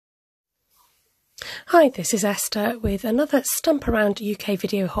Hi, this is Esther with another Stamp Around UK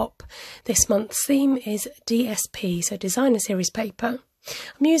video hop. This month's theme is DSP, so Designer Series paper.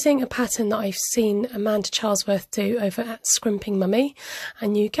 I'm using a pattern that I've seen Amanda Charlesworth do over at Scrimping Mummy,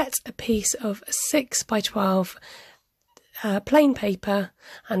 and you get a piece of 6 by 12 plain paper,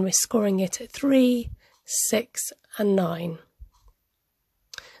 and we're scoring it at 3, 6 and 9.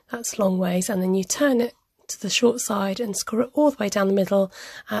 That's long ways, and then you turn it to the short side and score it all the way down the middle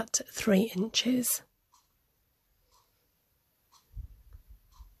at 3 inches.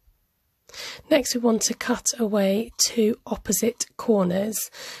 Next, we want to cut away 2 opposite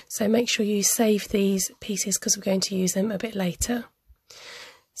corners, so make sure you save these pieces because we're going to use them a bit later.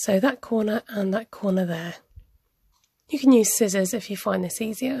 So that corner and that corner there. You can use scissors if you find this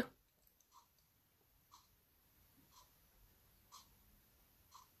easier.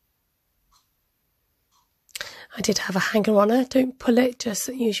 I did have a hanger on her, don't pull it, just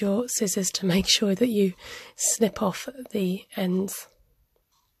use your scissors to make sure that you snip off the ends.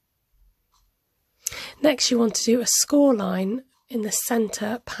 Next, you want to do a score line in the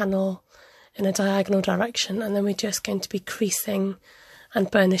centre panel in a diagonal direction, and then we're just going to be creasing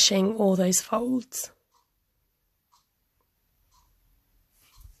and burnishing all those folds.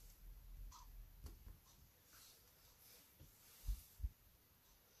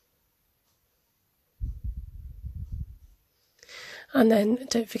 And then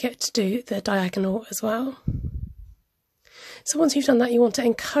don't forget to do the diagonal as well. So once you've done that, you want to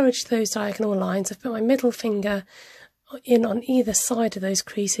encourage those diagonal lines. I've put my middle finger in on either side of those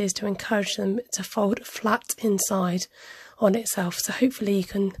creases to encourage them to fold flat inside on itself. So hopefully you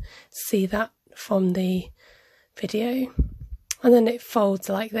can see that from the video. And then it folds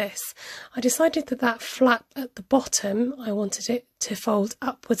like this. I decided that that flap at the bottom, I wanted it to fold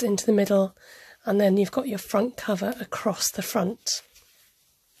upwards into the middle, and then you've got your front cover across the front.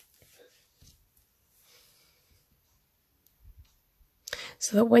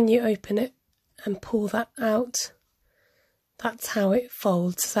 So that when you open it and pull that out, that's how it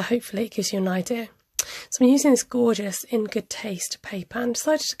folds. So hopefully it gives you an idea. So I'm using this gorgeous In Good Taste paper and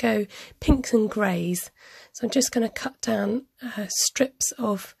decided to go pinks and greys. So I'm just going to cut down strips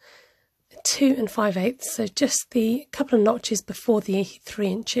of 2 5/8, so just the couple of notches before the 3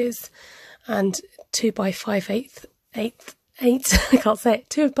 inches, and 2 by 5/8, I can't say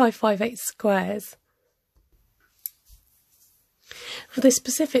it, 2 by 5/8 squares. For this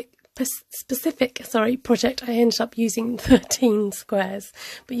specific project, I ended up using 13 squares,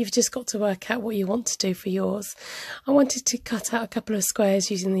 but you've just got to work out what you want to do for yours. I wanted to cut out a couple of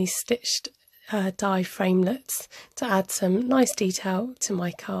squares using these stitched die framelets to add some nice detail to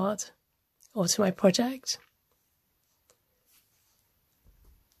my card or to my project.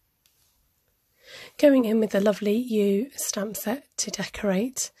 Going in with the lovelyyou stamp set to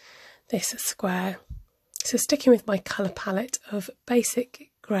decorate this square. So sticking with my colour palette of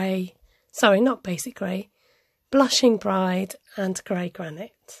basic grey, sorry, not basic grey, blushing bride and grey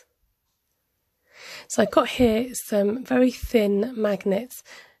granite. So I've got here some very thin magnets.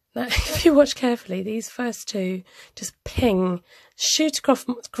 Now, if you watch carefully, these first 2 just ping, shoot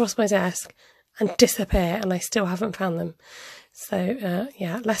across my desk and disappear, and I still haven't found them. So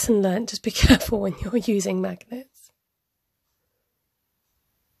yeah, lesson learned, just be careful when you're using magnets.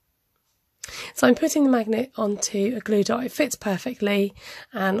 So I'm putting the magnet onto a glue dot. It fits perfectly,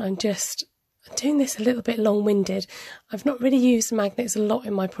 and I'm doing this a little bit long-winded. I've not really used magnets a lot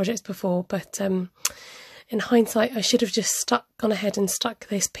in my projects before, but in hindsight I should have just gone ahead and stuck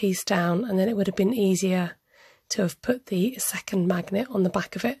this piece down, and then it would have been easier to have put the second magnet on the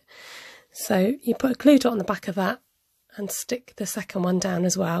back of it. So you put a glue dot on the back of that and stick the second one down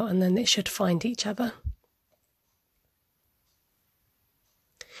as well, and then it should find each other.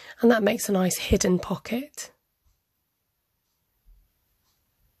 And that makes a nice hidden pocket.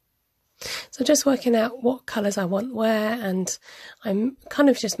 So just working out what colours I want where, and I'm kind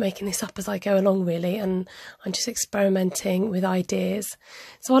of just making this up as I go along really, and I'm just experimenting with ideas.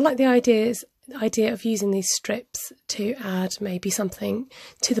 So I like the idea of using these strips to add maybe something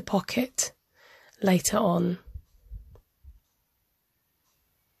to the pocket later on.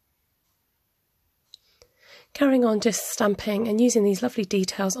 Carrying on just stamping and using these lovely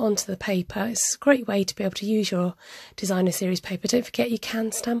details onto the paper. It's a great way to be able to use your Designer Series paper. Don't forget you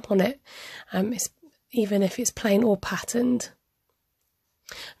can stamp on it, even if it's plain or patterned.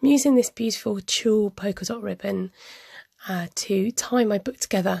 I'm using this beautiful tulle polka dot ribbon to tie my book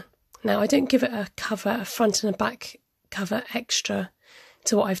together. Now I don't give it a cover, a front and a back cover extra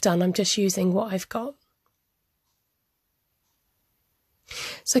to what I've done. I'm just using what I've got.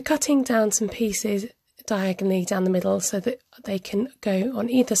 So cutting down some pieces diagonally down the middle so that they can go on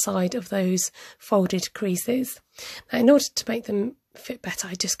either side of those folded creases. Now, in order to make them fit better,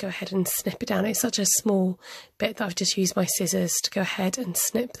 I just go ahead and snip it down. It's such a small bit that I've just used my scissors to go ahead and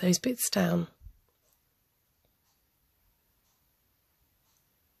snip those bits down.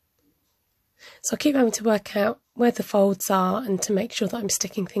 So I keep having to work out where the folds are and to make sure that I'm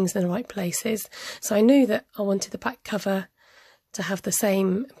sticking things in the right places. So I knew that I wanted the back cover to have the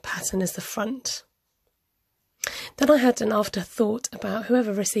same pattern as the front. Then I had an afterthought about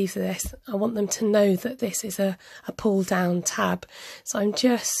whoever receives this, I want them to know that this is a pull down tab. So I'm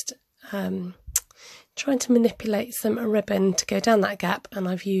just trying to manipulate some ribbon to go down that gap, and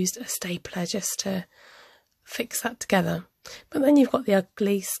I've used a stapler just to fix that together. But then you've got the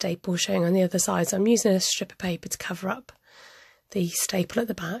ugly staple showing on the other side, so I'm using a strip of paper to cover up the staple at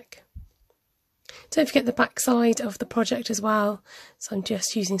the back. Don't forget the back side of the project as well, so I'm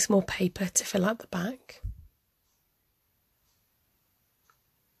just using some more paper to fill out the back.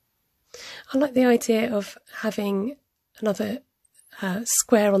 I like the idea of having another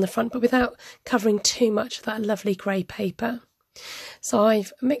square on the front, but without covering too much of that lovely grey paper. So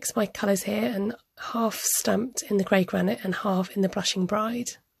I've mixed my colours here and half stamped in the grey granite and half in the blushing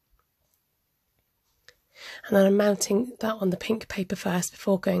bride. And then I'm mounting that on the pink paper first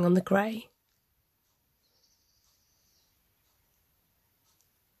before going on the grey.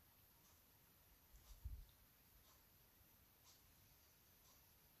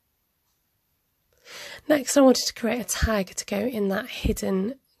 Next, I wanted to create a tag to go in that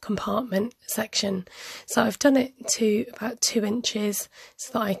hidden compartment section. So I've done it to about 2 inches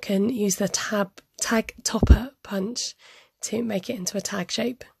so that I can use the tag topper punch to make it into a tag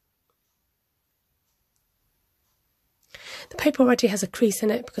shape. The paper already has a crease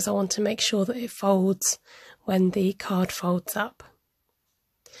in it because I want to make sure that it folds when the card folds up.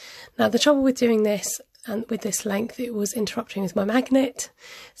 Now, the trouble with doing this and with this length, it was interrupting with my magnet,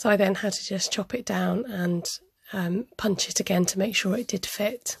 so I then had to just chop it down and punch it again to make sure it did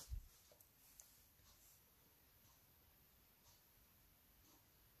fit.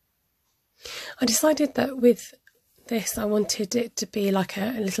 I decided that with this I wanted it to be like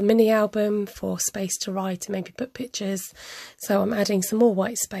a little mini album for space to write and maybe put pictures, so I'm adding some more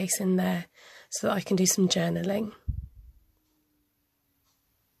white space in there so that I can do some journaling.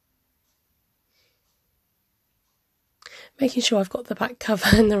 Making sure I've got the back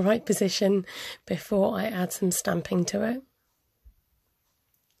cover in the right position before I add some stamping to it.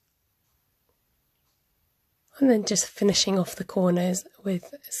 And then just finishing off the corners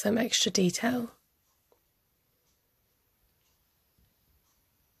with some extra detail.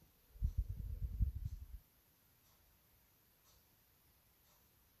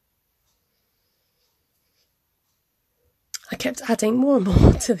 I kept adding more and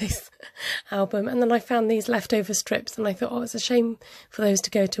more to this album, and then I found these leftover strips and I thought, oh, it's a shame for those to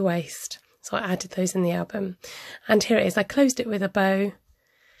go to waste. So I added those in the album. And here it is. I closed it with a bow,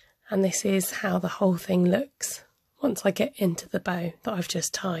 and this is how the whole thing looks once I get into the bow that I've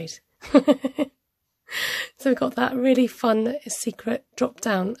just tied. So we've got that really fun secret drop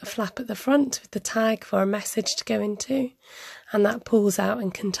down flap at the front with the tag for a message to go into, and that pulls out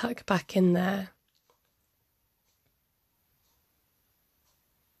and can tuck back in there.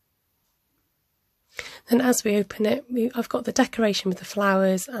 Then as we open it, I've got the decoration with the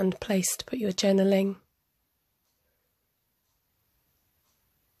flowers and place to put your journaling.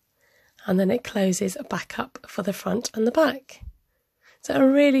 And then it closes back up for the front and the back. So a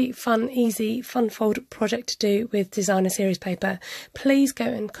really fun, easy, fun fold project to do with designer series paper. Please go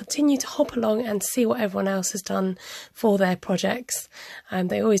and continue to hop along and see what everyone else has done for their projects.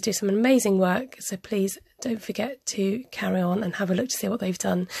 They always do some amazing work, so please don't forget to carry on and have a look to see what they've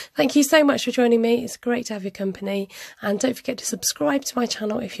done. Thank you so much for joining me. It's great to have your company. And don't forget to subscribe to my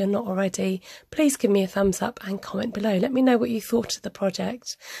channel if you're not already. Please give me a thumbs up and comment below. Let me know what you thought of the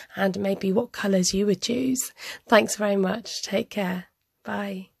project and maybe what colours you would choose. Thanks very much. Take care.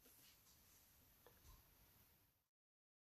 Bye.